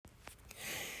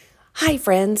Hi,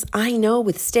 friends. I know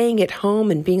with staying at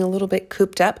home and being a little bit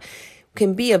cooped up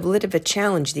can be a bit of a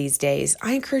challenge these days.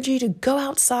 I encourage you to go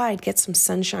outside, get some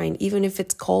sunshine. Even if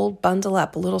it's cold, bundle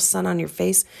up. A little sun on your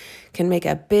face can make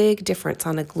a big difference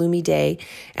on a gloomy day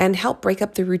and help break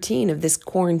up the routine of this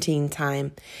quarantine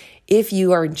time. If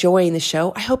you are enjoying the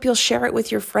show, I hope you'll share it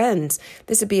with your friends.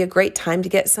 This would be a great time to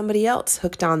get somebody else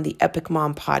hooked on the Epic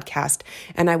Mom podcast,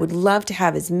 and I would love to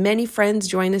have as many friends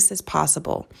join us as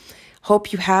possible.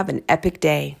 Hope you have an epic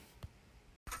day.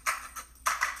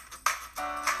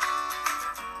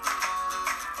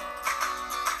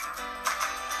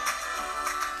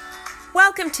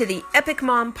 Welcome to the Epic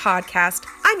Mom podcast.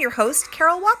 I'm your host,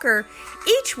 Carol Walker.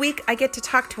 Each week, I get to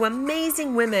talk to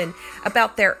amazing women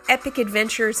about their epic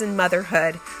adventures in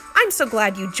motherhood. I'm so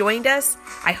glad you joined us.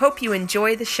 I hope you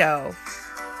enjoy the show.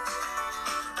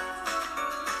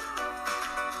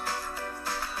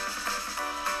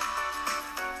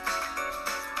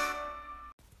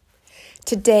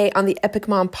 Today on the Epic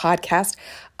Mom podcast,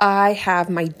 I have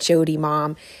my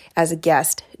Jodymom as a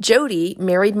guest. Jody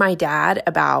married my dad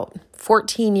about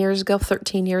 13 years ago,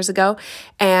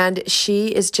 and she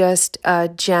is just a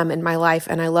gem in my life,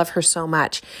 and I love her so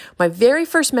much. My very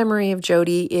first memory of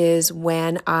Jody is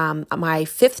when my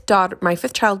fifth child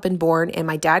had been born, and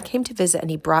my dad came to visit, and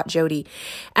he brought Jody.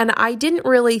 And I didn't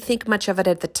really think much of it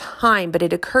at the time, but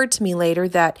it occurred to me later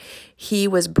that he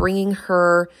was bringing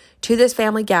her to this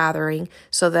family gathering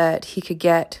so that he could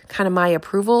get kind of my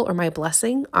approval or my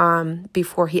blessing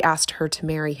before he asked her to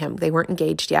marry him. They weren't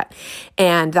engaged yet.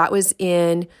 And that was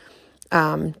in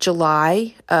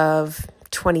July of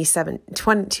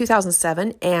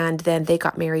 2007. And then they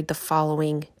got married the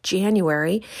following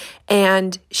January.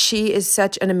 And she is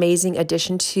such an amazing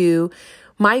addition to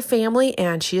my family,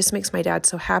 and she just makes my dad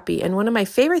so happy. And one of my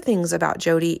favorite things about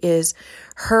Jody is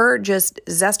her just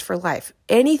zest for life.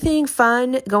 Anything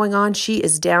fun going on, she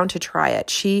is down to try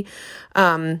it. She,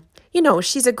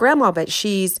 she's a grandma, but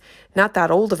she's not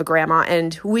that old of a grandma.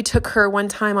 And we took her one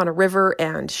time on a river,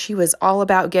 and she was all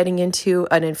about getting into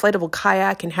an inflatable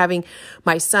kayak and having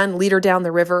my son lead her down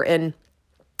the river, and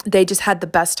they just had the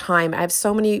best time. I have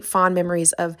so many fond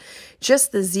memories of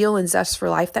just the zeal and zest for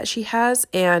life that she has.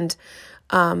 And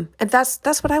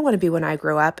that's what I want to be when I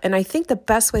grow up. And I think the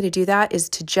best way to do that is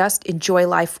to just enjoy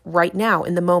life right now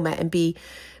in the moment and be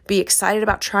excited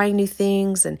about trying new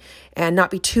things and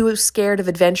not be too scared of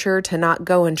adventure to not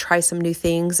go and try some new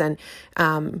things. And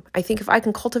I think if I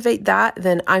can cultivate that,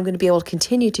 then I'm going to be able to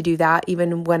continue to do that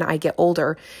even when I get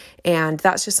older. And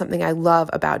that's just something I love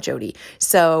about Jody.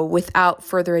 So without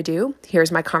further ado,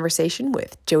 here's my conversation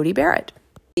with Jody Barrett.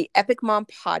 The Epic Mom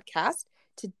podcast.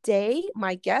 Today,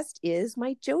 my guest is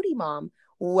my Jodymom.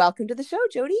 Welcome to the show,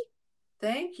 Jody.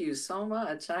 Thank you so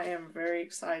much. I am very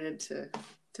excited to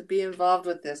be involved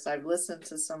with this. I've listened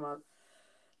to some of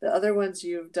the other ones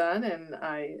you've done, and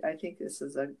I think this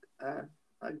is a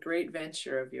great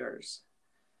venture of yours.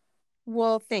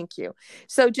 Well, thank you.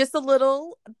 So just a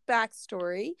little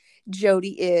backstory.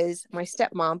 Jody is my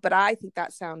stepmom, but I think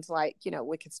that sounds like,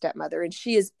 wicked stepmother, and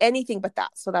she is anything but that.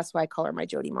 So that's why I call her my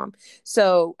Jodymom.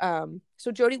 So,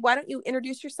 Jody, why don't you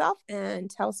introduce yourself and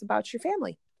tell us about your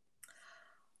family?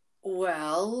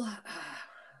 Well,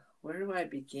 where do I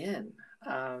begin?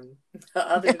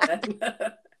 Other than,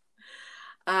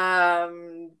 how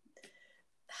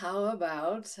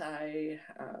about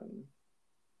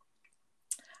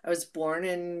I was born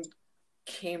in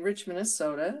Cambridge,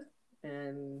 Minnesota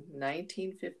in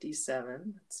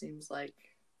 1957. It seems like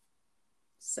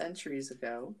centuries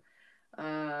ago.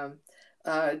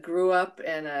 Grew up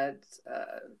in a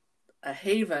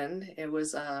haven. It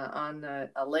was on a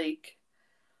lake.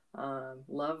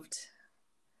 Loved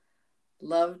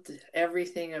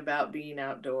everything about being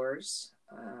outdoors.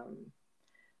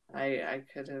 I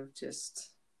could have just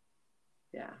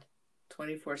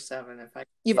 24/7 if I.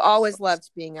 You've always loved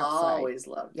being outside. Always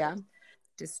loved it.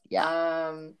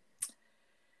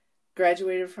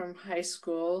 Graduated from high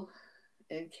school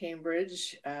in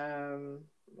Cambridge.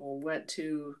 Went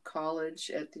to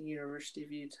college at the University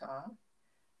of Utah.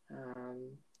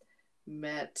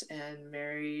 Met and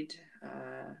married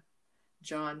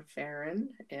John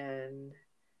Farron in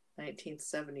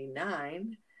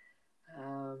 1979.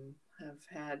 Have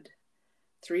had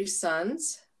 3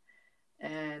 sons.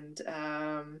 And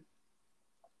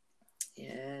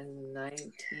in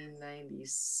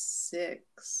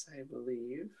 1996, I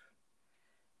believe,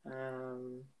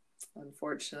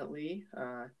 unfortunately,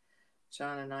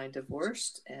 John and I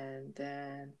divorced, and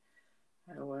then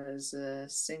I was a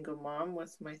single mom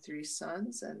with my 3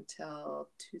 sons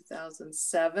until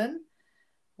 2007,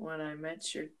 when I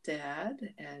met your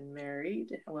dad and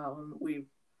married. Well, we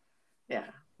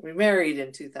we married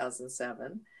in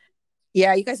 2007.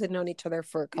 Yeah, you guys had known each other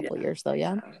for a couple Yeah, years though,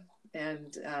 yeah.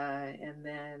 And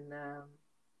then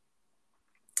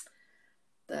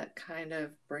that kind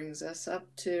of brings us up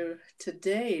to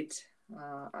date.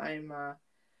 I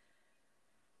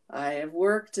have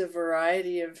worked a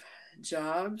variety of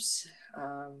jobs.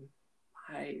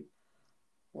 I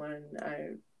when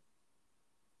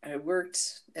I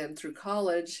worked and through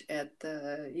college at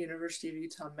the University of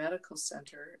Utah Medical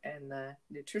Center in the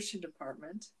nutrition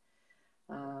department,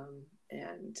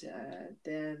 and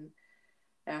then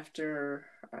after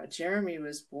Jeremy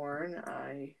was born,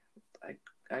 I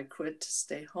quit to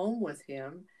stay home with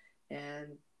him,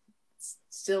 and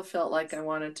still felt like I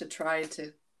wanted to try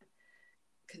to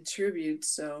contribute.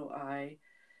 So I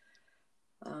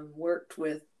worked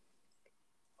with,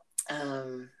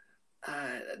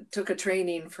 took a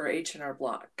training for H&R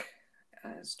Block.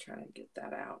 I was trying to get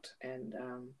that out, and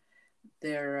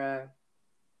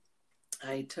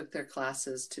I took their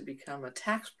classes to become a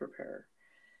tax preparer,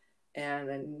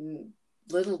 and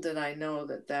little did I know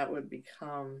that would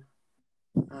become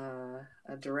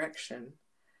a direction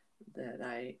that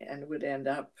I would end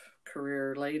up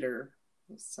career later,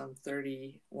 some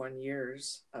 31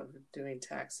 years of doing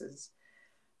taxes.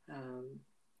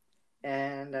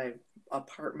 And I've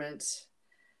apartment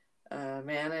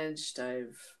managed.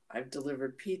 I've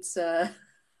delivered pizza.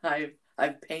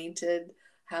 I've painted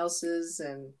houses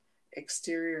and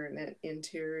exterior and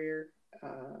interior.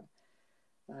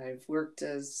 I've worked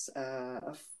as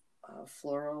a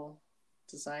floral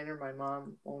designer. My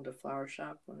mom owned a flower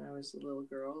shop when I was a little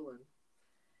girl, and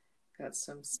got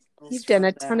some skills. You've done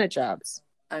a ton of jobs.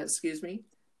 Excuse me?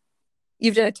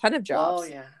 You've done a ton of jobs. Oh,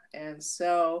 yeah. And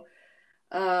so,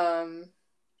 and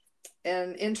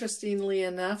interestingly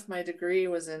enough, my degree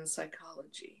was in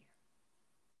psychology.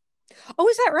 Oh,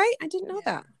 is that right? I didn't know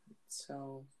that.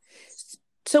 So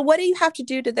what do you have to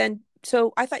do to then?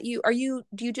 So I thought do you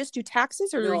just do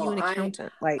taxes, or are you an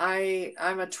accountant?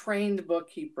 I'm a trained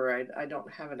bookkeeper. I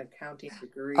don't have an accounting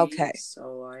degree. Okay.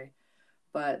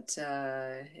 But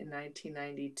in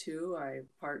 1992, I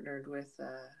partnered with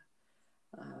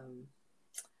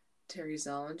Terry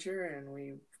Zollinger, and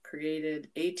we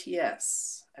created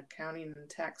ATS, Accounting and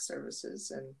Tax Services,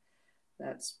 and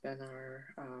that's been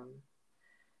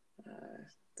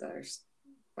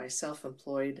my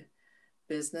self-employed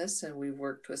business, and we've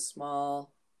worked with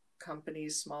small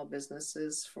companies, small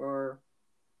businesses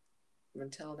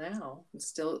until now.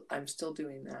 I'm still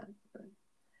doing that. But.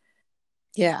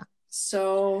 Yeah.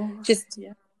 So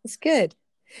yeah, it's good.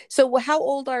 So how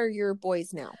old are your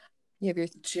boys now? You have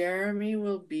Jeremy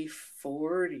will be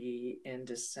 40 in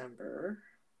December.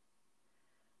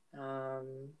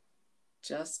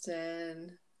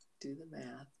 Justin, do the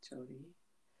math, Jody.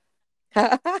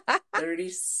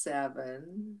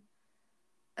 37.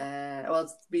 It'll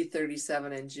be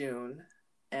 37 in June,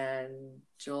 and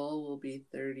Joel will be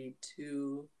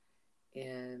 32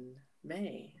 in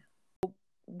May.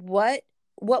 What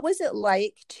was it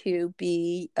like to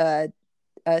be a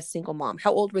single mom?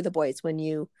 How old were the boys when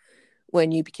you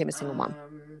became a single mom?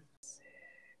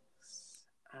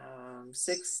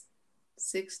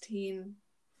 16,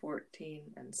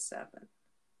 14, and 7.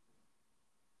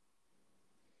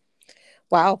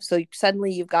 Wow. So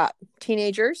suddenly you've got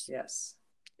teenagers. Yes.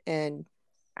 And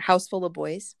a house full of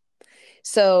boys.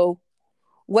 So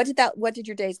what did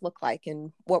your days look like,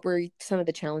 and what were some of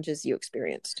the challenges you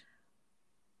experienced?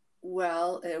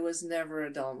 Well, it was never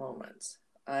a dull moment.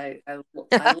 I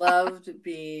loved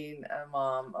being a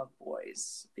mom of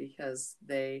boys because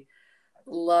they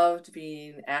loved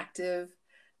being active.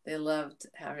 They loved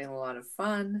having a lot of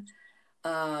fun.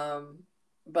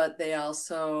 But they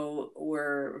also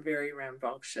were very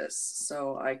rambunctious.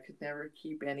 So I could never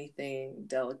keep anything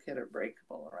delicate or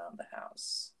breakable around the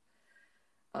house.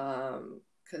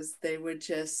 Because they would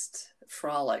just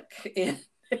frolic in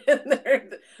there.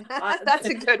 That's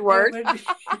a good word.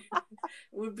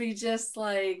 Would be just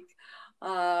like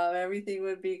everything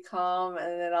would be calm,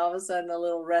 and then all of a sudden a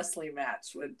little wrestling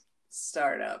match would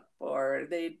start up, or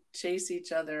they'd chase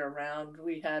each other around.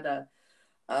 We had a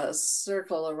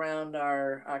circle around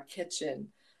our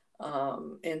kitchen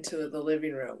into the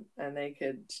living room, and they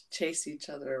could chase each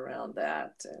other around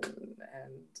that,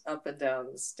 and up and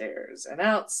down the stairs and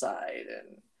outside.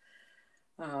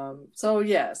 And so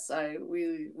yes,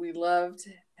 we loved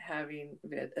having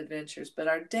adventures, but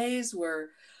our days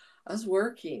were, I was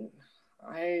working.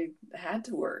 I had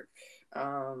to work.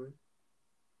 And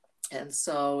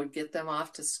so we'd get them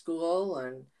off to school,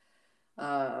 and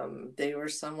they were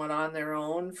somewhat on their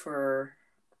own for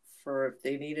if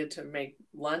they needed to make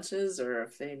lunches, or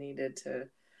if they needed to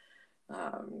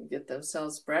get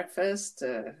themselves breakfast.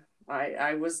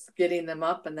 I was getting them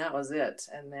up, and that was it.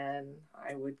 And then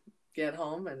I would get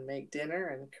home and make dinner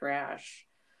and crash.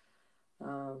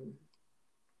 Um,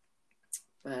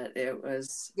 but it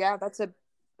was, Yeah, that's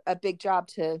a big job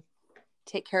to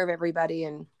take care of everybody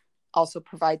and also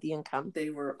provide the income. they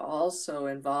were also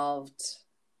involved,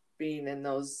 being in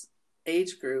those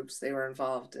age groups, they were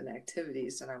involved in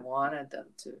activities, and I wanted them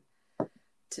to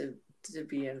to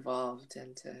be involved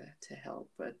and to help.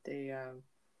 But they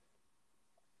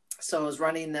so I was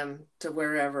running them to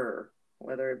wherever,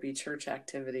 whether it be church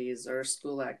activities or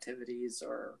school activities,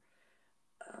 or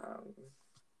um,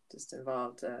 just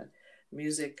involved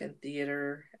music and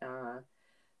theater.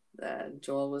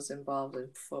 Joel was involved in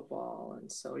football,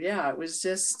 and so yeah, it was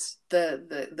just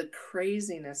the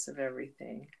craziness of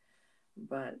everything.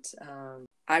 But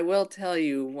I will tell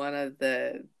you, one of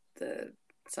the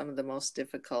some of the most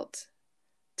difficult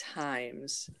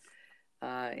times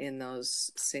in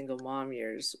those single mom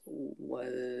years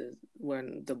was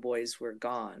when the boys were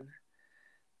gone.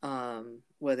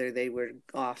 Whether they were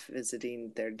off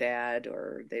visiting their dad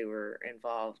or they were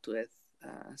involved with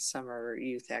summer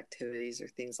youth activities or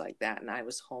things like that, and I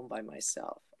was home by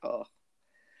myself. Oh, You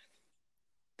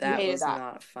that hated was that.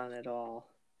 not fun at all.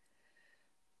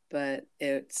 But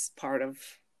it's part of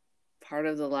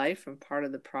the life and part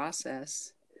of the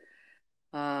process.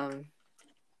 Um,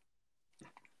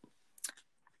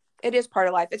 It is part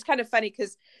of life. It's kind of funny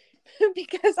because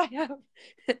because I have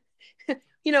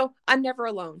I'm never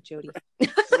alone, Jody.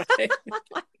 right.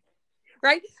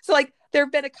 Right? So like there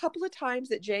have been a couple of times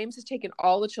that James has taken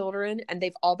all the children and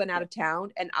they've all been out of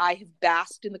town, and I have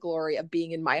basked in the glory of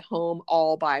being in my home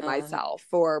all by myself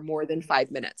for more than 5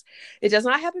 minutes. It does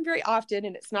not happen very often,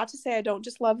 and it's not to say I don't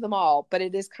just love them all, but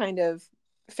it is kind of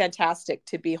fantastic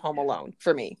to be home alone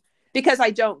for me because I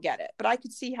don't get it. But I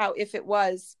could see how if it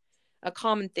was a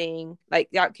common thing, like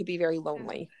that could be very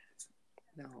lonely.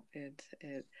 No,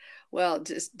 well,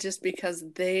 just because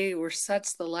they were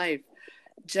such the life.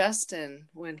 Justin,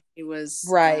 when he was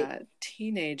Right. a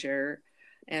teenager,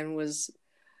 and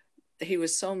he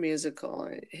was so musical.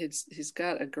 He's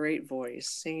got a great voice,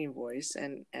 singing voice,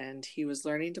 and he was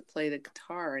learning to play the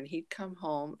guitar. And he'd come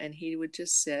home and he would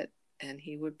just sit and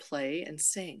he would play and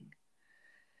sing.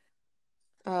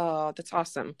 Oh, that's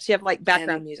awesome. So you have like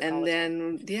background music all And the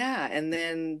time. then yeah, and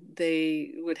then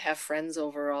they would have friends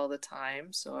over all the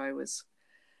time. So I was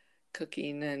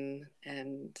cooking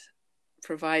and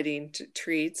providing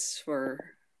treats for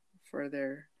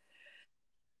their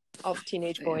All the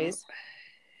teenage boys.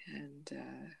 And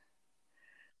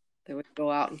they would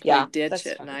go out and play Yeah, ditch that's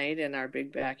at funny. night in our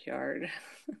big backyard.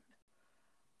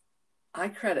 I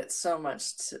credit so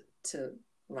much to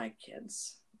my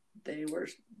kids. They were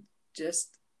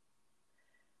just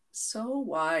so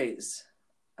wise,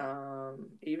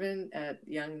 even at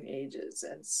young ages,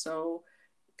 and so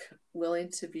willing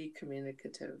to be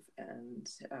communicative and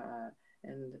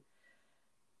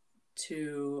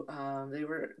to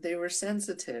they were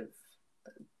sensitive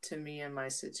to me and my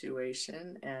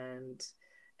situation,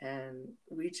 and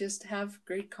we just have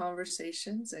great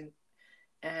conversations,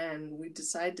 and we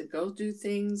decide to go do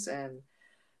things and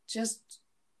just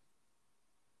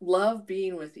love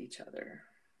being with each other.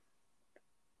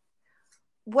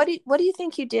 What do you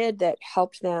think you did that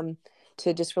helped them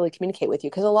to just really communicate with you?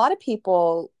 Because a lot of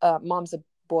people, moms of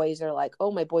boys, are like,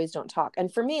 "Oh, my boys don't talk."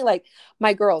 And for me, like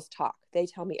my girls talk. They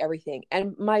tell me everything.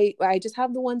 And I just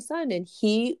have the one son, and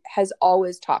he has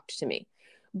always talked to me.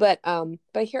 But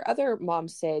I hear other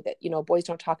moms say that boys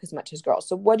don't talk as much as girls.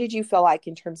 So what did you feel like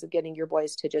in terms of getting your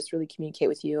boys to just really communicate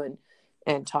with you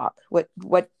and talk?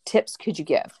 What tips could you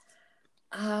give?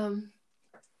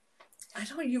 I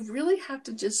don't. You really have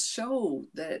to just show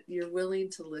that you're willing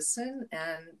to listen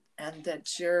and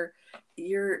that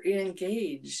you're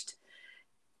engaged,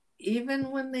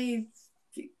 even when they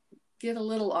get a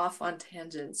little off on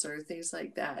tangents or things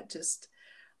like that. Just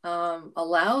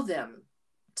allow them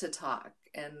to talk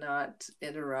and not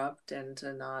interrupt, and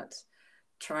to not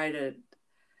try to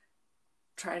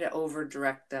over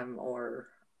direct them or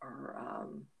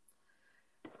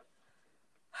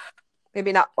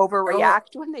Maybe not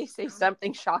overreact when they say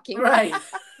something shocking. right.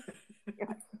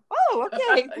 Oh,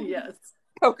 okay. Yes,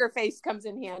 Poker face comes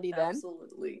in handy then.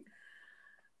 Absolutely.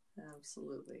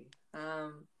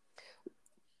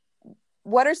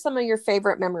 What are some of your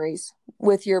favorite memories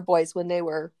with your boys when they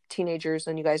were teenagers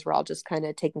and you guys were all just kind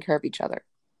of taking care of each other?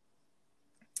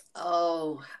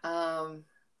 Oh,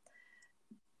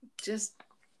 just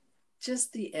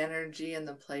the energy and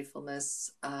the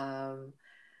playfulness.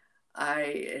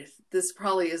 This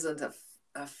probably isn't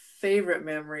a favorite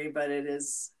memory, but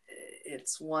it's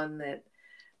one that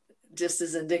just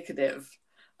as indicative,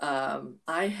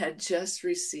 I had just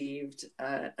received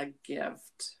a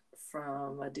gift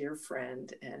from a dear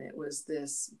friend, and it was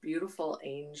this beautiful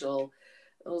angel.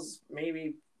 It was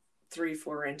maybe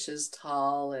 3-4 inches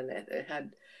tall, and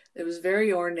it was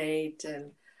very ornate,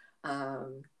 and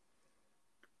um,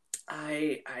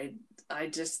 I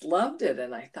just loved it,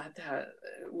 and I thought that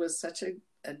it was such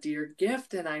a dear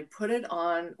gift, and I put it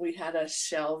on. We had a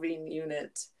shelving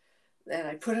unit, and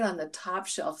I put it on the top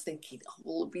shelf, thinking, "Oh,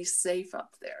 will it be safe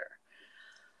up there?"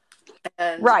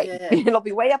 And Right. It'll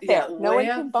be way up there. Yeah, No way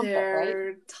one can up bump there, it,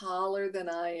 right? taller than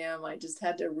I am. I just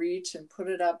had to reach and put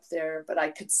it up there, but I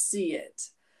could see it.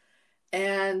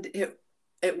 And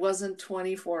it wasn't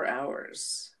 24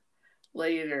 hours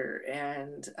later,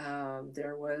 and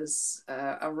there was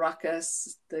a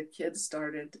ruckus. The kids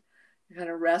started kind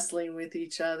of wrestling with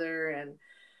each other,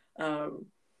 um,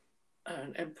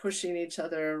 and pushing each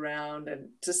other around and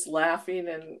just laughing,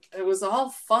 and it was all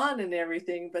fun and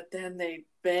everything. But then they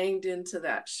banged into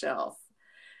that shelf,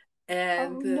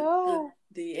 and Oh no.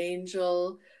 the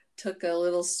angel took a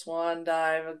little swan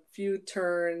dive, a few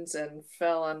turns, and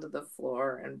fell onto the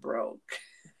floor and broke.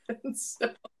 And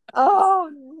so Oh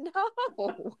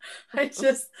no. I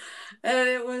just,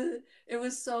 and it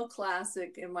was so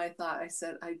classic in my thought. I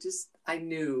said, I just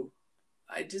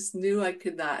knew I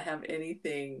could not have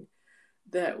anything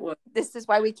that was, This is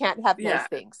why we can't have nice yeah,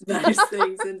 things. nice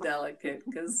things and delicate,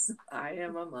 because I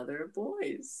am a mother of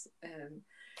boys,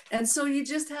 and so you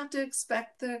just have to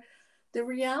expect the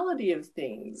reality of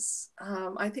things.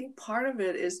 I think part of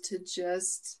it is to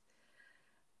just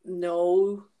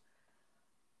know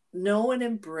and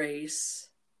embrace,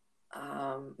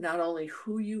 not only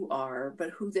who you are but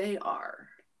who they are,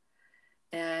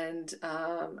 and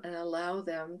allow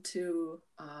them to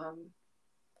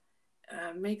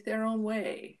make their own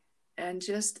way and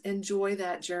just enjoy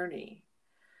that journey.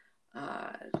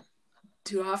 Uh,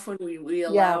 Too often we Yeah.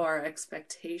 allow our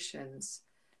expectations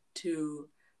to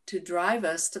drive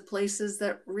us to places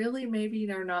that really maybe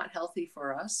are not healthy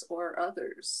for us or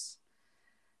others.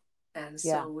 And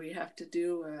Yeah. so we have to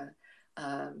do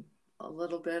a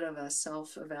little bit of a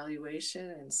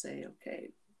self-evaluation and say,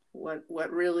 okay,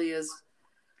 what really is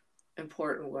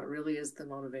important, what really is the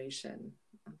motivation,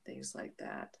 and things like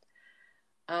that.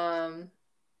 Um,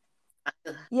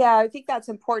 Yeah, I think that's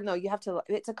important though. You have to,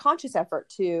 it's a conscious effort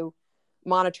to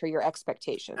monitor your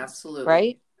expectations, Absolutely.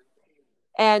 right?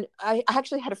 And I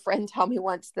actually had a friend tell me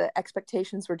once that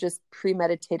expectations were just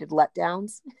premeditated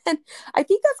letdowns. And I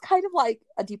think that's kind of like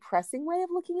a depressing way of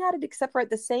looking at it, except for at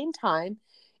the same time,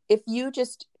 if you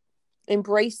just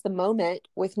embrace the moment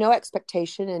with no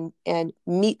expectation and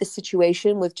meet the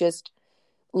situation with just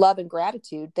love and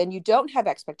gratitude, then you don't have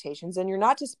expectations and you're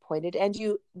not disappointed and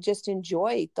you just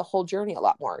enjoy the whole journey a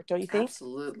lot more, don't you think?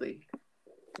 Absolutely.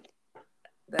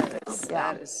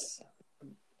 Yeah. That is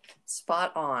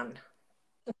spot on.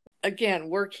 Again,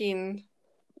 working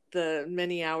the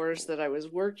many hours that I was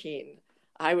working,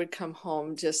 I would come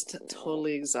home just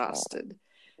totally exhausted.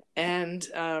 And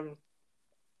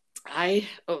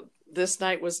this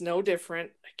night was no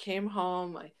different. I came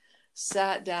home, I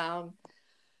sat down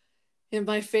in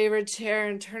my favorite chair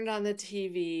and turned on the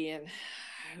TV, and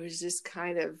I was just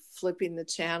kind of flipping the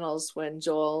channels when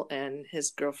Joel and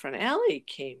his girlfriend Allie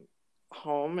came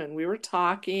home, and we were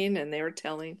talking, and they were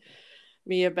telling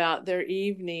me about their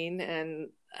evening, and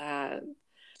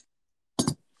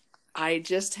I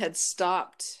just had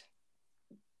stopped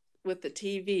with the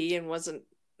TV and wasn't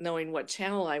knowing what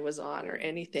channel I was on or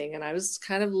anything, and I was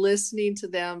kind of listening to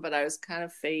them, but I was kind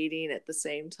of fading at the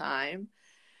same time.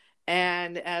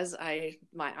 And as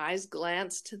my eyes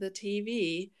glanced to the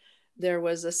TV, there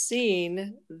was a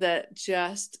scene that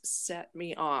just set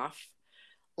me off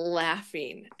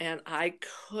laughing, and I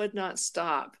could not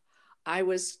stop. I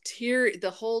was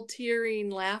the whole tearing,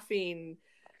 laughing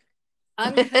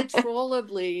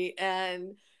uncontrollably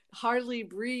and hardly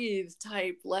breathe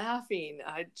type laughing.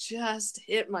 I just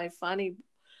hit my funny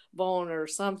bone or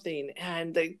something.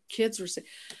 And the kids were saying,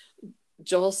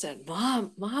 Joel said,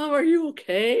 Mom, are you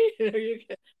okay? Are you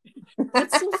okay?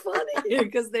 It's so funny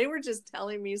because they were just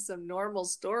telling me some normal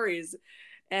stories,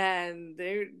 and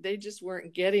they just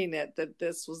weren't getting it that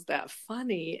this was that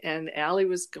funny. And Allie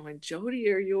was going, Jody,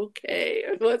 are you okay?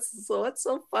 What's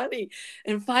so funny?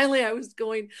 And finally I was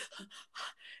going,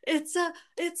 it's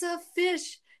a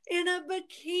fish in a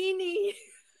bikini.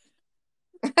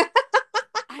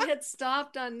 I had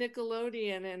stopped on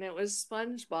Nickelodeon, and it was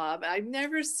SpongeBob. I'd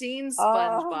never seen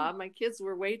SpongeBob. My kids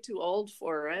were way too old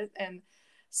for it, and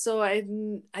so I'd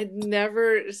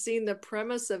never seen the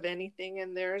premise of anything.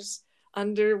 And there's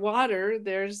underwater,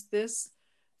 there's this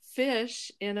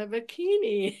fish in a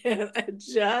bikini. And it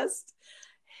just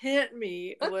hit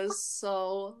me. It was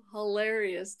so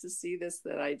hilarious to see this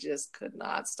that I just could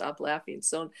not stop laughing.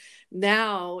 So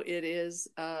now it is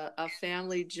a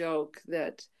family joke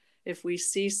that if we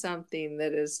see something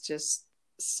that is just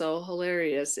so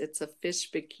hilarious, it's a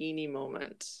fish bikini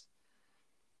moment.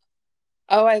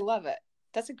 Oh, I love it.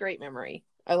 That's a great memory.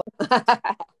 I love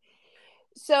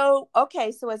So,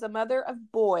 okay, so as a mother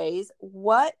of boys,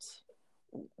 what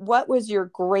was your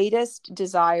greatest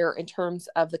desire in terms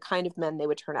of the kind of men they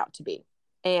would turn out to be?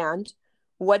 And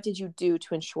what did you do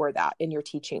to ensure that in your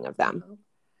teaching of them?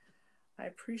 I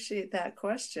appreciate that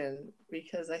question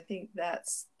because I think that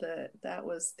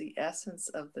was the essence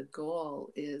of the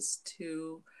goal, is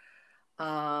to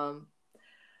allow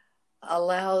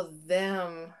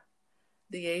them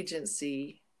the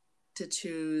agency to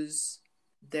choose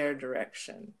their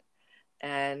direction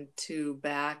and to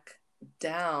back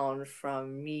down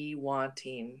from me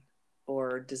wanting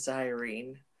or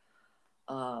desiring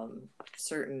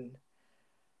certain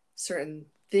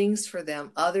things for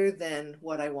them other than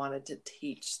what I wanted to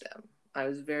teach them. I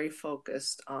was very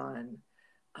focused on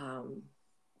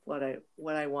what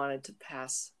I wanted to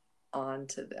pass on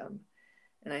to them.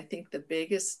 And I think the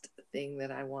biggest thing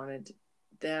that I wanted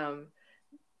them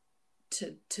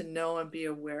to know and be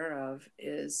aware of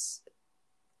is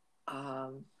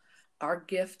our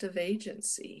gift of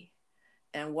agency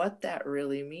and what that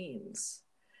really means.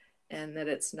 And that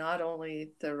it's not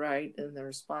only the right and the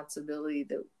responsibility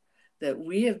that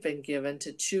we have been given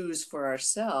to choose for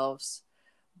ourselves,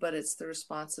 but it's the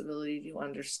responsibility to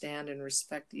understand and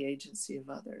respect the agency of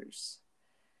others,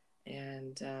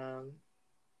 and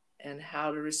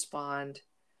how to respond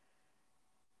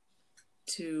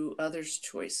to others'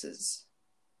 choices,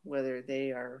 whether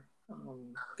they are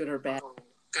good or bad.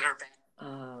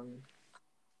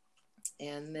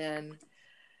 And then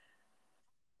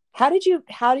How did you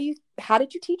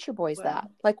teach your boys that?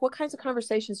 Like, what kinds of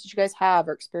conversations did you guys have,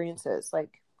 or experiences?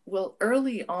 Like, well,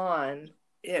 early on,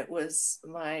 it was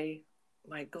my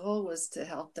goal was to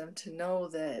help them to know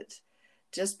that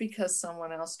just because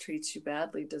someone else treats you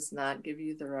badly does not give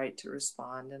you the right to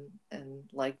respond in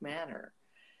like manner.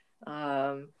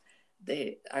 I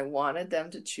wanted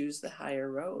them to choose the higher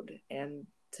road and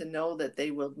to know that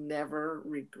they will never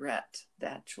regret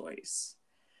that choice.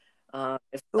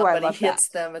 If somebody hits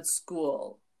them at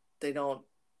school, they don't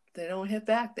hit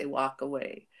back, they walk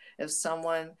away. If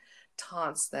someone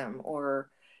taunts them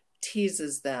or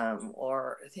teases them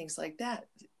or things like that,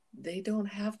 they don't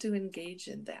have to engage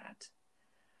in that.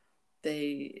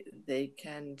 They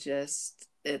can just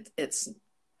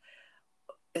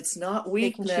it's not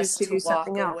weakness to walk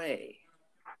away.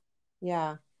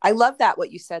 Yeah. I love that,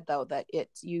 what you said though, that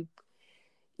you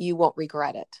won't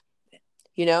regret it.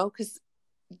 You know, because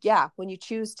yeah, when you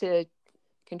choose to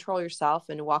control yourself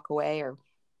and walk away or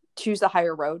choose the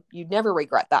higher road, you never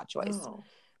regret that choice. Oh.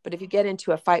 But if you get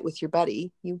into a fight with your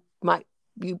buddy, you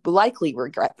likely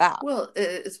regret that. Well,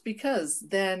 it's because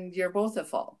then you're both at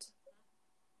fault.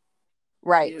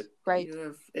 Right. Right.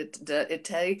 It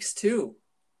takes two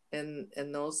in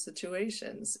those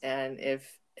situations. And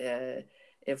if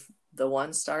the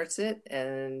one starts it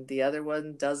and the other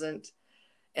one doesn't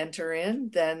enter in,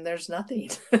 then there's nothing.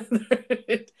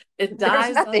 it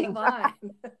dies on the vine.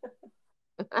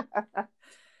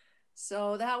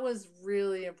 So that was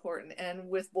really important. And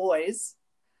with boys,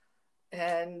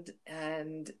 and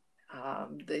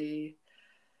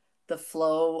the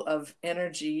flow of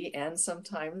energy and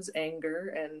sometimes anger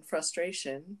and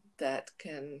frustration that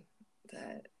can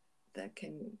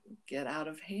get out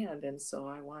of hand. And so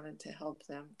I wanted to help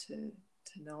them to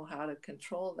know how to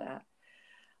control that.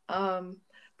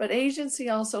 But agency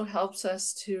also helps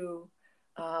us to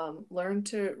learn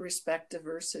to respect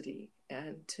diversity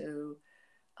and to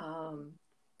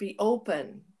be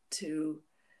open to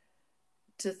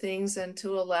things and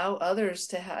to allow others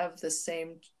to have the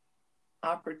same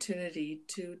opportunity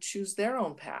to choose their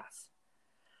own path.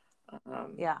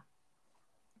 Yeah.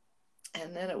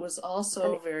 And then it was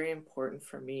also very important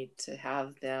for me to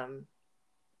have them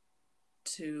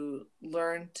to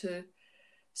learn to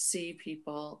see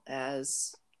people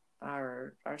as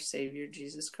our Savior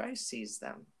Jesus Christ sees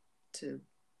them, to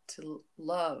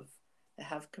love, to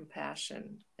have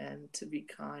compassion, and to be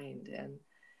kind,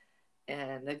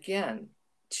 and again,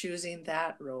 choosing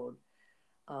that road,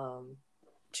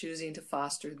 choosing to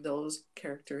foster those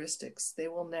characteristics. They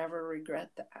will never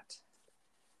regret that.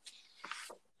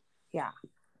 Yeah.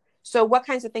 So what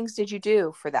kinds of things did you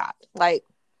do for that? Like,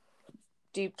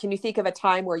 can you think of a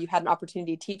time where you had an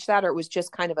opportunity to teach that, or it was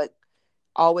just kind of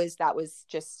that was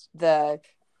just the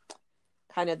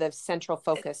kind of the central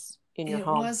focus? in your It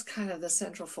home? was kind of the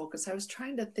central focus. I was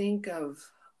trying to think of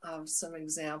some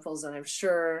examples, and I'm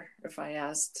sure if I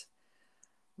asked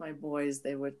my boys,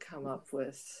 they would come up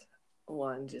with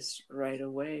one just right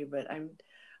away. But I'm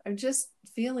just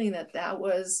feeling that that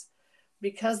was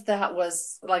because that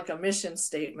was like a mission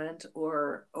statement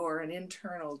or an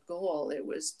internal goal. It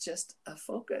was just a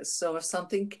focus. So if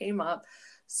something came up,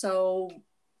 so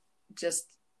just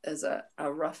as a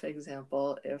rough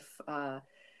example, if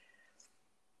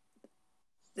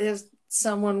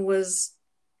someone was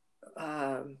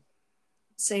um,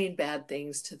 saying bad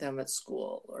things to them at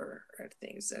school or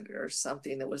things that or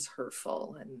something that was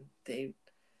hurtful, and they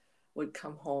would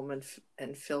come home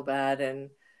and feel bad and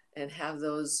have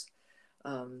those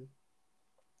um,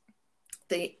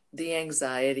 the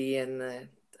anxiety and the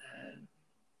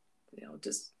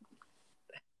just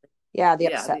Yeah, the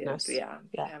yeah upsetness. yeah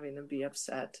Yeah. having them be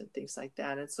upset and things like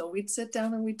that. And so we'd sit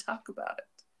down and we'd talk about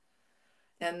it,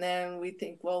 and then we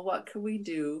think, well, what could we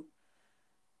do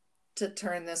to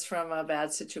turn this from a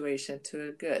bad situation to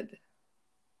a good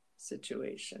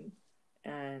situation,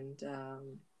 and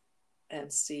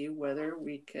see whether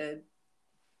we could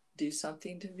do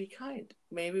something to be kind.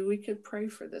 Maybe we could pray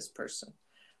for this person.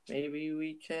 Maybe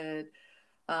we could,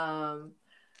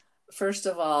 first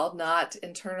of all, not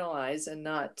internalize and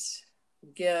not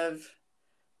give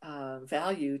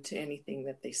value to anything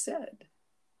that they said,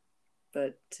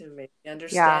 but to maybe Yeah.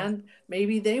 understand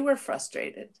maybe they were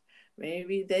frustrated.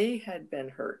 Maybe they had been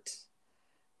hurt.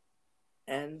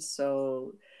 And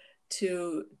so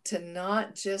to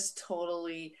not just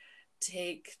totally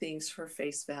take things for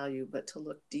face value, but to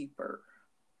look deeper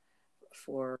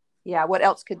for Yeah. What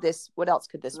else could this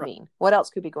right, mean? What else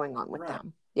could be going on with right.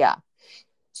 them? Yeah.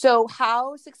 So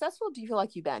how successful do you feel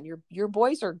like you've been? Your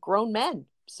boys are grown men.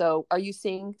 So are you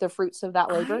seeing the fruits of that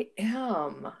labor?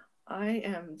 I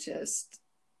am just,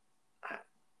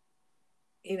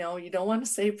 you don't want to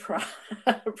say proud,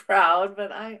 proud,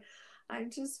 but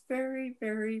I'm just very,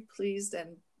 very pleased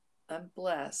and I'm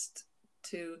blessed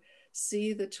to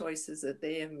see the choices that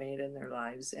they have made in their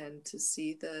lives and to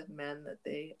see the men that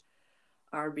they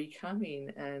are becoming,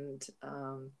 and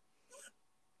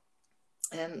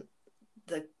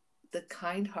the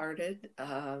kind-hearted,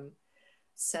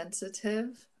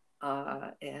 sensitive,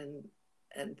 and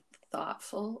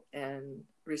thoughtful and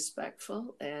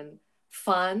respectful and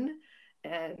fun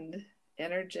and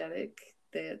energetic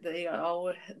they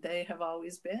have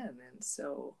always been. And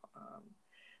so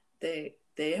they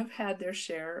have had their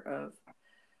share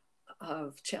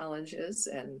of challenges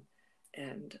and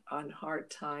on hard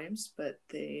times, but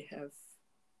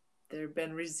they've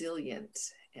been resilient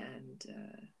and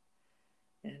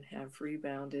have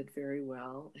rebounded very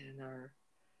well and are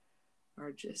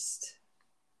just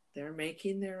they're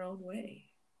making their own way.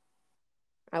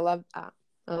 I love that.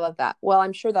 I love that. Well,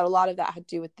 I'm sure that a lot of that had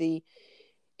to do with the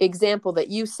example that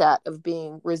you set of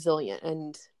being resilient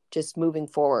and just moving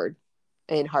forward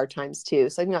in hard times too.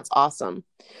 So I think that's awesome.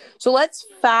 So let's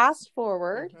fast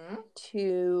forward Mm-hmm.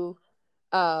 to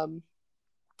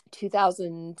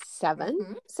 2007,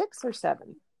 Mm-hmm. 6 or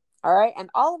 7. All right. And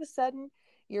all of a sudden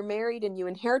you're married and you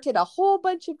inherited a whole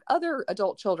bunch of other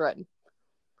adult children,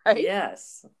 right?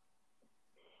 Yes.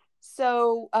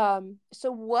 So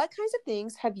what kinds of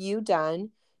things have you done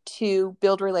to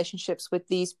build relationships with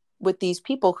these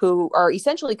people who are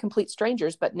essentially complete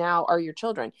strangers, but now are your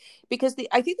children? Because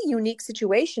I think the unique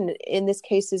situation in this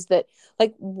case is that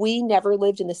like we never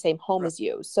lived in the same home Right. as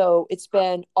you, so it's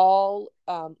been all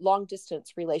long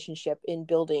distance relationship in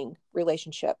building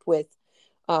relationship with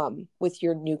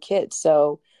your new kids.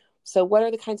 So what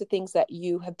are the kinds of things that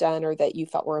you have done or that you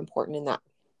felt were important in that?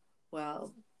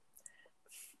 Well,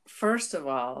 first of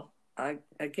all,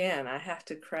 again, I have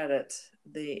to credit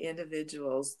the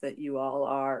individuals that you all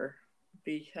are,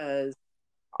 because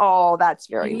Oh, that's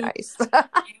very you, nice.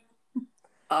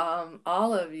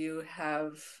 all of you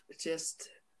have just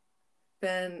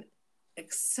been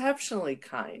exceptionally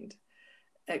kind,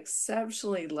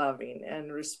 exceptionally loving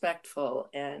and respectful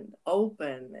and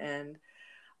open, and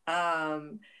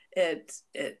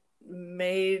it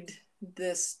made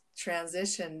this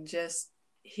transition just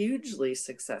hugely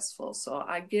successful. So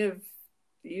I give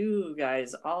you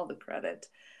guys all the credit.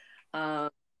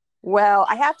 Well,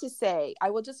 I have to say,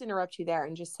 I will just interrupt you there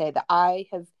and just say that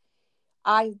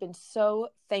I've been so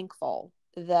thankful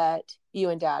that you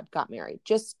and dad got married.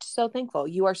 Just so thankful.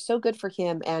 You are so good for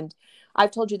him. And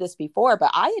I've told you this before,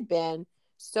 but I had been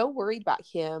so worried about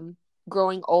him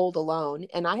growing old alone.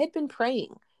 And I had been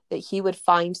praying that he would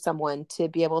find someone to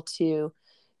be able to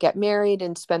get married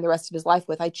and spend the rest of his life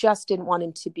with. I just didn't want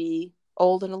him to be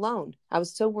old and alone. I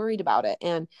was so worried about it.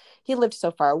 And he lived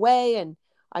so far away. And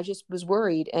I just was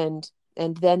worried. And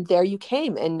then there you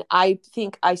came. And I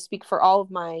think I speak for all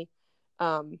of my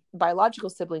biological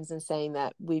siblings in saying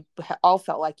that we all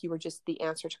felt like you were just the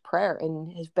answer to prayer,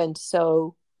 and have been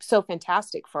so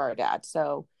fantastic for our dad.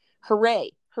 So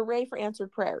hooray for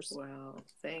answered prayers. Well,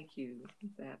 thank you.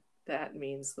 That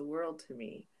means the world to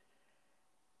me.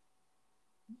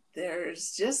 There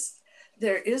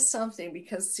is something,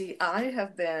 because see, I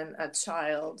have been a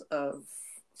child of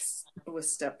with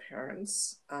step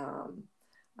parents.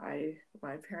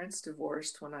 My parents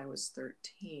divorced when I was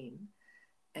 13,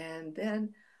 and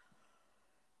then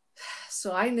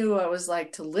so I knew what it was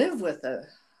like to live with a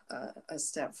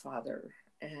stepfather,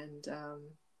 and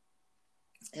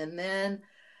then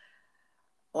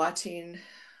watching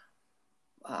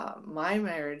my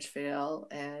marriage fail,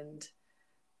 and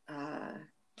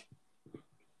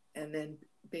then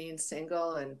being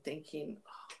single and thinking,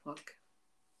 oh, look,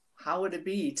 how would it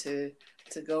be to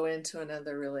go into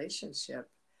another relationship?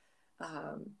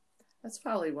 That's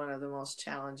probably one of the most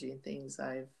challenging things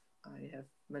I have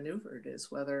maneuvered,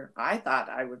 is whether I thought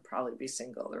I would probably be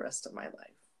single the rest of my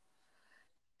life.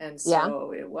 And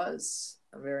so it was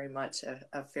very much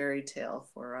a fairy tale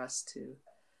for us to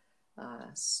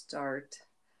start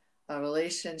a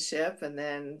relationship and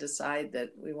then decide that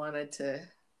we wanted to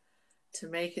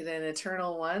make it an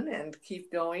eternal one and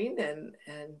keep going,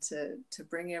 and to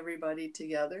bring everybody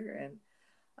together,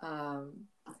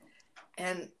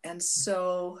 and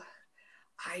so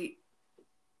I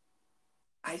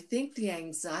think the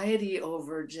anxiety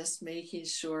over just making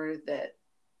sure that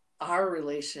our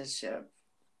relationship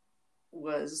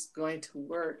was going to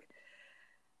work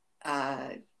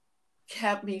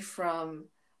kept me from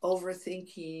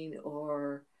overthinking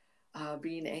or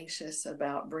being anxious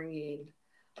about bringing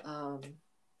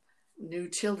new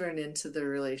children into the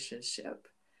relationship.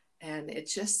 And it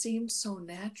just seems so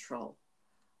natural.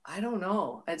 I don't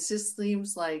know. It just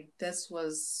seems like this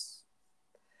was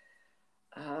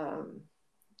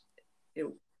it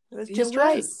was just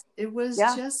right. It was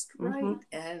just right.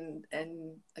 Mm-hmm.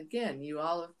 And again, you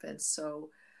all have been so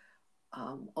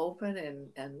open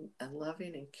and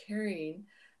loving and caring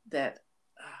that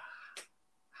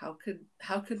how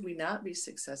could we not be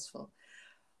successful?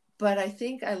 But I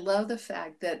think I love the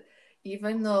fact that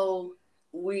even though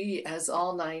we, as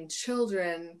all 9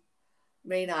 children,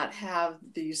 may not have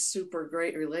these super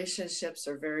great relationships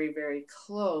or very, very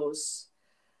close,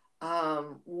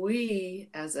 we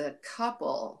as a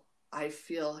couple, I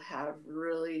feel, have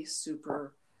really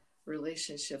super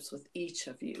relationships with each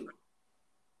of you.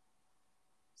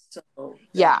 So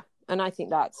and I think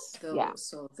that's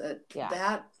so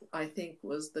that I think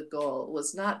was the goal,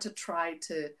 was not to try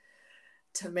to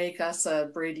make us a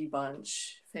Brady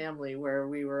Bunch family where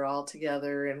we were all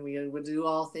together and we would do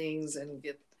all things and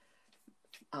get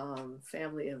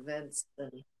family events.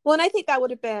 And I think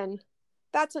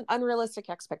that's an unrealistic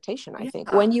expectation. I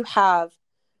think when you have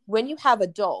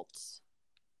adults,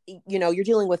 you're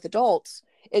dealing with adults,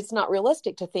 it's not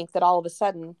realistic to think that all of a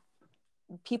sudden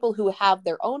people who have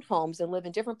their own homes and live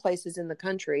in different places in the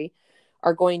country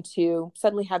are going to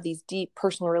suddenly have these deep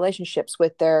personal relationships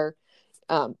with their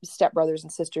stepbrothers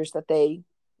and sisters that they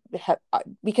have,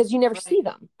 because you never see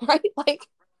them, right?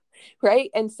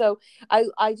 Right. And so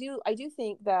I do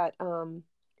think that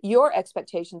your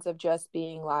expectations of just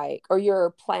being like, or your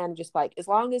plan, just like, as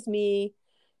long as me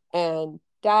and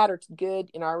dad are good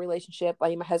in our relationship,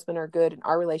 like my husband are good in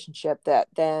our relationship,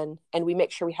 and we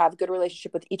make sure we have a good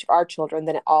relationship with each of our children,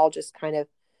 then it all just kind of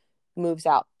moves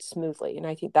out smoothly. And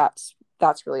I think that's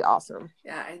really awesome.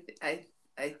 Yeah,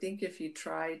 I think if you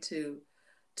try to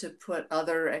put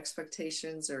other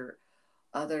expectations or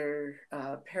other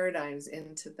paradigms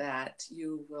into that,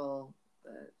 you will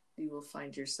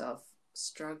find yourself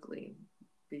struggling,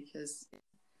 because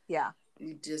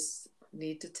you just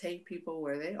need to take people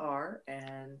where they are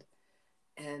and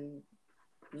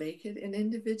make it an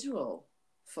individual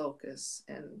focus,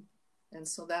 and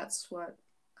so that's what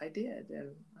I did,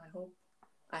 and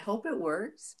I hope it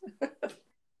works.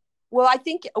 Well, I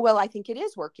think it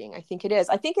is working. I think it is.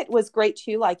 I think it was great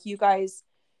too. Like, you guys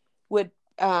would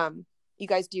you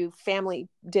guys do family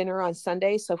dinner on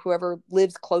Sunday, so whoever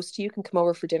lives close to you can come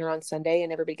over for dinner on Sunday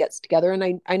and everybody gets together.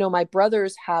 And I know my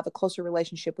brothers have a closer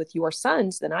relationship with your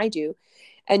sons than I do.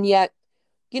 And yet,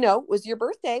 it was your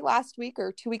birthday last week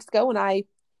or 2 weeks ago, and I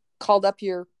called up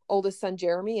your oldest son,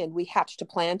 Jeremy, and we hatched a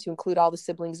plan to include all the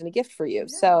siblings in a gift for you.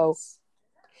 Yes. So,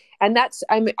 and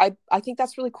I think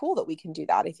that's really cool that we can do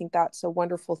that. I think that's a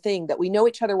wonderful thing, that we know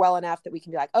each other well enough that we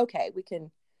can be like, okay, we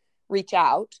can reach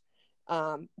out.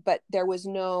 But there was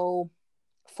no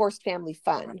forced family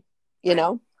fun, you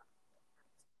know?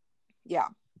 Yeah.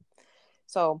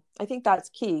 So I think that's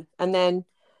key. And then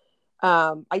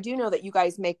I do know that you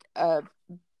guys make a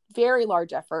very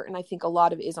large effort, and I think a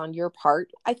lot of it is on your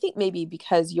part. I think maybe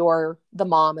because you're the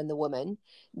mom and the woman,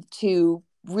 to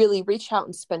really reach out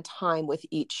and spend time with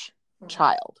each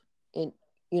child. And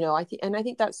I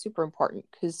think that's super important,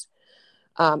 because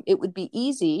it would be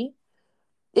easy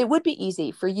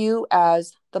for you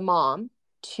as the mom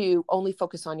to only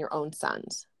focus on your own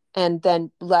sons and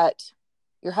then let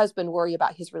your husband worry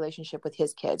about his relationship with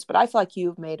his kids. But I feel like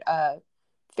you've made a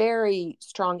very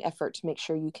strong effort to make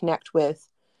sure you connect with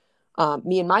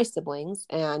me and my siblings,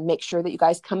 and make sure that you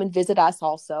guys come and visit us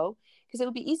also, because it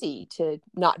would be easy to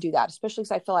not do that, especially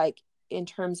because I feel like in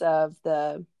terms of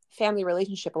the family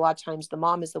relationship, a lot of times the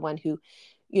mom is the one who,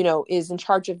 is in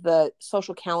charge of the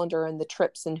social calendar and the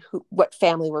trips and what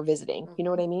family we're visiting. You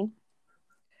know what I mean?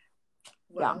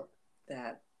 Well,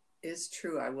 that is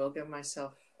true. I will give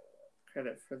myself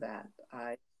credit for that.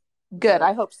 Good.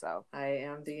 I hope so. I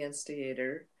am the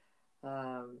instigator.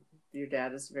 Your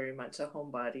dad is very much a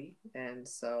homebody, and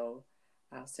so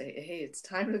I'll say, "Hey, it's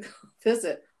time to go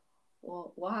visit."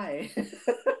 Well, why?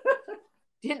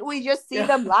 Didn't we just see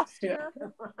them last year?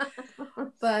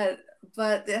 but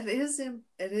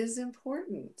it is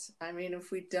important. I mean, if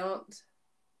we don't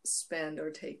spend or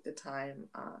take the time,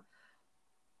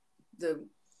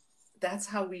 that's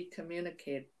how we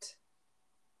communicate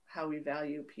how we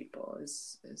value people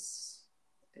is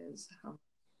how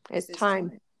it's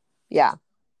time. Yeah,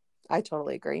 I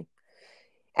totally agree.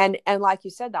 And like you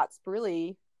said, that's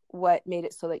really what made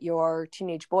it so that your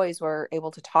teenage boys were able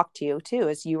to talk to you too,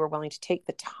 is you were willing to take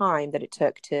the time that it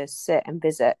took to sit and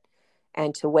visit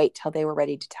and to wait till they were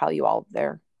ready to tell you all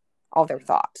their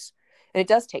thoughts. And it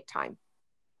does take time.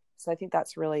 So I think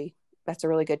that's a really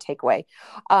good takeaway.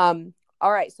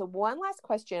 All right. So one last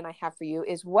question I have for you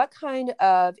is, what kind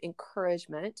of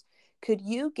encouragement could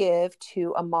you give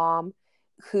to a mom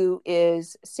who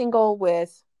is single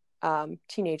with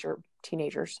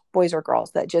teenagers, boys or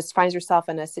girls, that just finds herself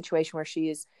in a situation where she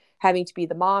is having to be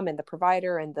the mom and the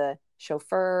provider and the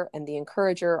chauffeur and the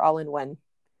encourager all in one?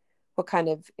 What kind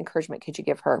of encouragement could you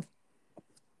give her?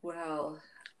 Well,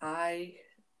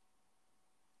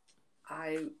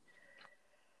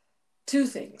 two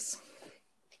things.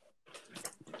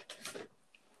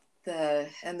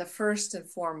 The first and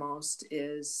foremost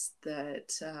is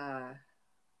that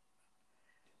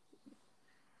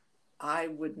I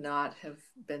would not have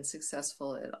been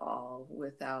successful at all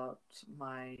without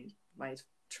my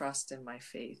trust and my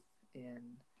faith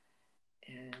in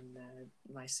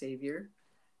my Savior,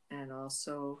 and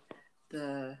also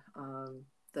the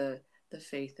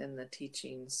faith in the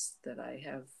teachings that I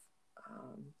have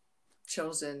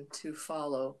chosen to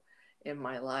follow in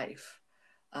my life.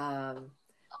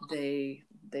 They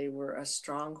were a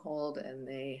stronghold, and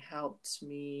they helped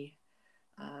me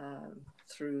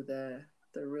through the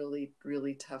really,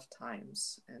 really tough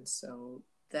times. And so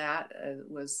that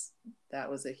was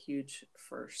a huge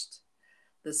first.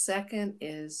 The second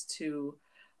is to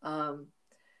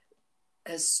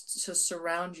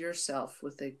surround yourself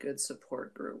with a good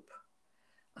support group.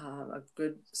 A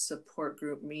good support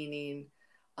group meaning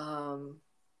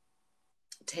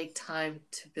take time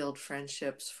to build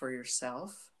friendships for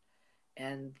yourself,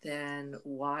 and then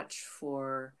watch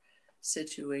for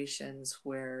situations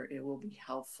where it will be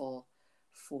helpful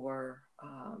for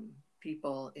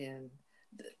people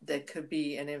that could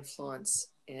be an influence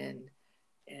in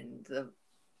the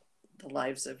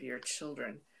lives of your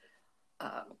children.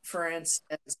 For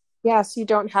instance, yes, you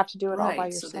don't have to do it all by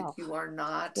yourself, so that you are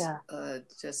not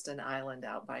just an island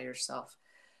out by yourself.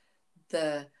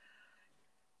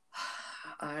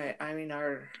 I mean,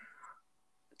 our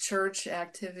church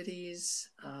activities,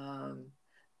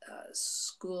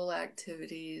 school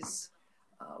activities,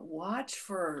 watch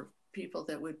for people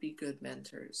that would be good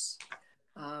mentors.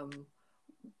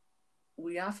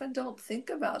 We often don't think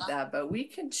about that, but we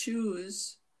can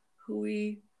choose who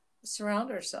we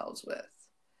surround ourselves with.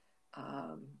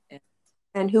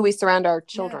 And who we surround our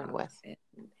children with.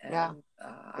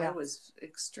 I was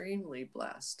extremely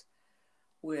blessed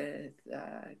with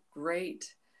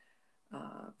great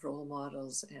role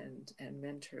models and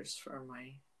mentors for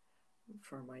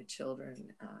my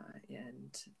children,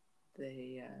 and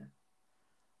they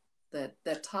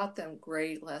that taught them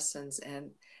great lessons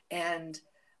and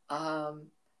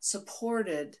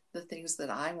supported the things that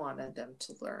I wanted them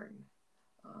to learn.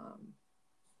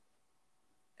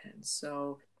 And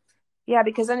so, yeah,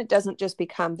 because then it doesn't just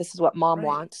become, this is what mom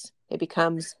wants. It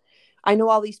becomes, I know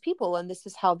all these people and this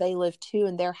is how they live too,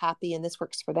 and they're happy and this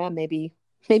works for them. Maybe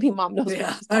mom knows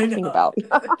what she's talking about.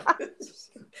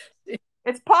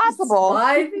 It's possible.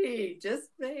 Maybe, just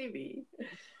maybe.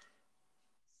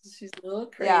 She's a little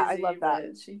Yeah, I crazy, love that.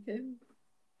 but she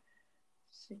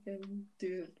can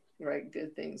do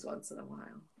good things once in a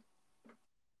while.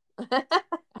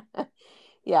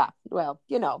 Yeah, well,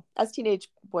 as teenage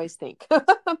boys think,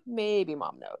 maybe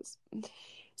mom knows.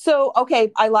 So,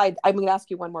 okay, I lied. I'm going to ask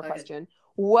you one more question.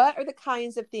 What are the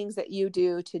kinds of things that you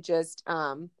do to just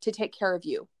to take care of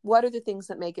you? What are the things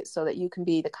that make it so that you can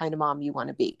be the kind of mom you want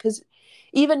to be? Because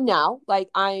even now, like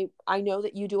I know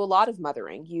that you do a lot of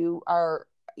mothering.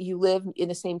 You live in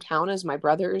the same town as my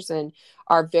brothers and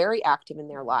are very active in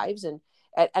their lives. And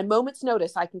at moment's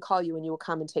notice, I can call you and you will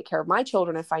come and take care of my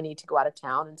children if I need to go out of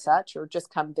town and such, or just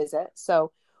come visit.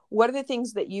 So what are the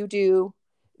things that you do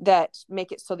that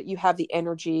make it so that you have the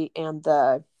energy and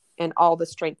all the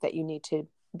strength that you need to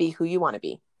be who you want to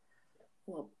be?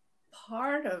 Well,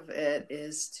 part of it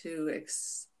is to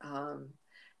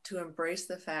embrace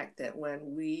the fact that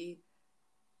when we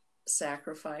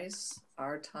sacrifice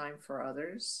our time for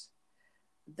others,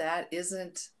 that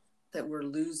isn't that we're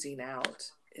losing out.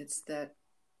 It's that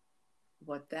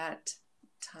what that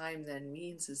time then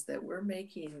means is that we're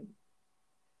making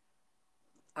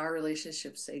our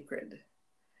relationship sacred.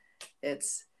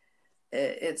 It's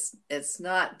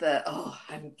not that, oh,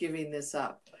 I'm giving this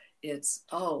up. It's,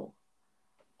 oh,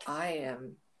 I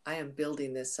am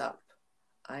building this up.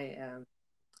 I am.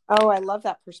 Oh, I love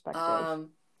that perspective.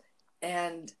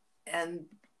 And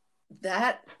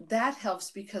that helps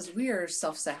because we are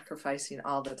self-sacrificing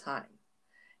all the time.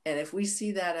 And if we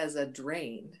see that as a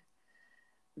drain,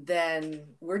 then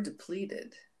we're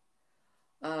depleted.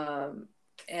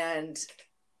 And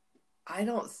I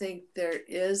don't think there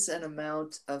is an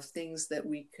amount of things that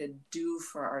we could do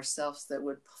for ourselves that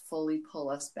would fully pull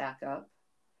us back up.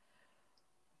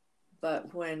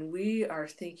 But when we are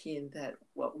thinking that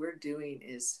what we're doing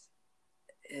is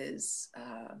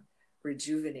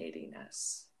rejuvenating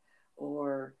us,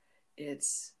 or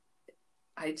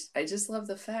I just love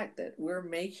the fact that we're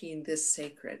making this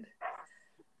sacred.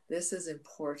 This is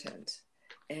important.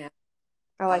 And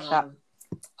I like that.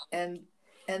 And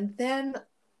then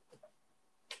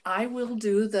I will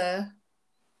do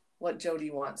what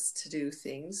Jody wants to do,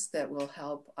 things that will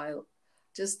help. I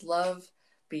just love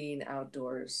being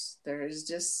outdoors. There is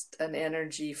just an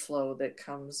energy flow that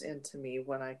comes into me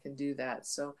when I can do that.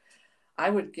 So I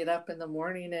would get up in the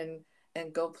morning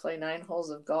and go play 9 holes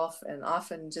of golf, and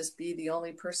often just be the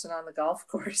only person on the golf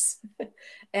course.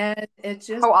 And it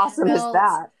just, how awesome is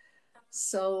that?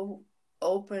 So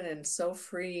open and so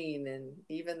freeing. And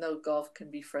even though golf can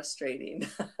be frustrating,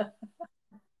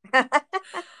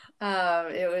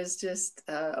 it was just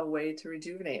a way to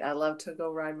rejuvenate. I love to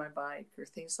go ride my bike or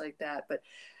things like that. But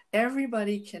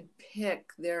everybody can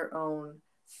pick their own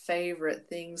favorite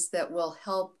things that will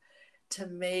help to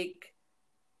make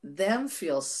them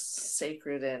feel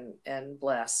sacred and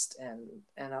blessed and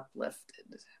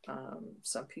uplifted.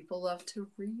 Some people love to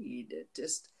read.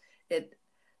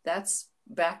 That's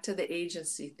back to the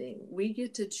agency thing. We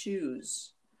get to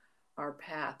choose our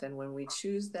path, and when we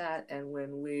choose that, and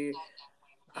when we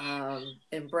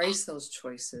embrace those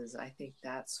choices, I think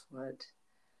that's what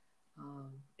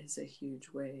is a huge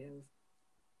way of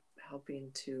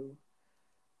helping to.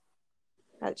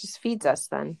 That just feeds us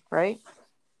then, right?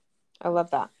 I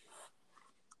love that.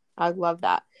 I love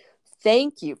that.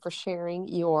 Thank you for sharing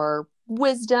your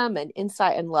wisdom and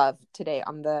insight and love today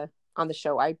on the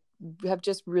show. I have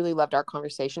just really loved our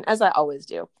conversation, as I always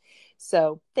do.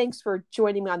 So thanks for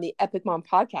joining me on the Epic Mom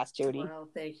podcast, Jody. Well,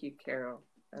 thank you, Carol.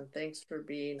 And thanks for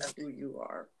being who you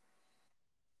are.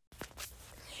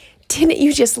 Didn't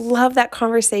you just love that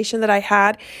conversation that I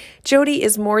had? Jody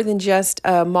is more than just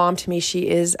a mom to me. She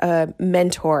is a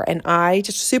mentor, and I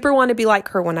just super want to be like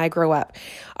her when I grow up.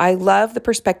 I love the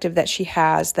perspective that she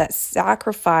has, that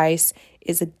sacrifice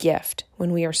is a gift.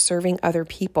 When we are serving other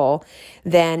people,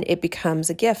 then it becomes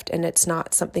a gift and it's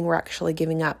not something we're actually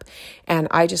giving up. And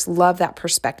I just love that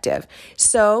perspective.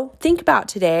 So think about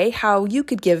today how you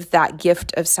could give that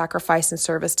gift of sacrifice and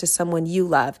service to someone you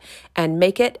love and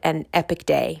make it an epic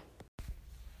day.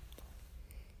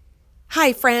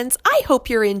 Hi, friends. I hope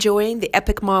you're enjoying the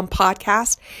Epic Mom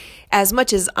podcast as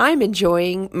much as I'm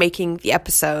enjoying making the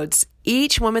episodes.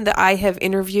 Each woman that I have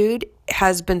interviewed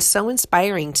has been so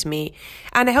inspiring to me,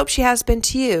 and I hope she has been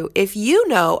to you. If you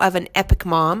know of an epic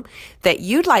mom that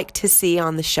you'd like to see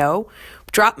on the show,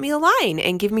 drop me a line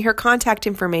and give me her contact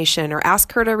information or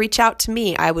ask her to reach out to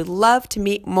me. I would love to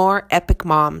meet more epic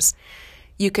moms.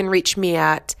 You can reach me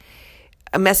at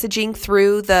messaging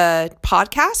through the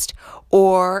podcast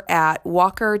or at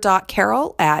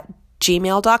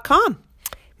walker.carol@gmail.com.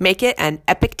 Make it an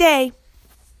epic day.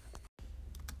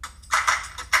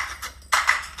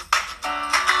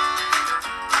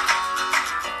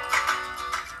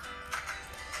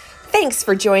 Thanks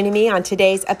for joining me on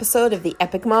today's episode of the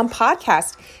Epic Mom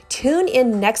Podcast. Tune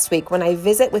in next week when I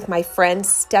visit with my friend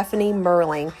Stephanie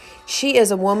Merling. She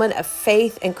is a woman of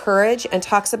faith and courage and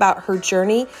talks about her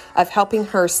journey of helping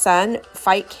her son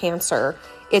fight cancer.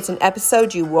 It's an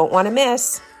episode you won't want to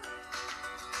miss.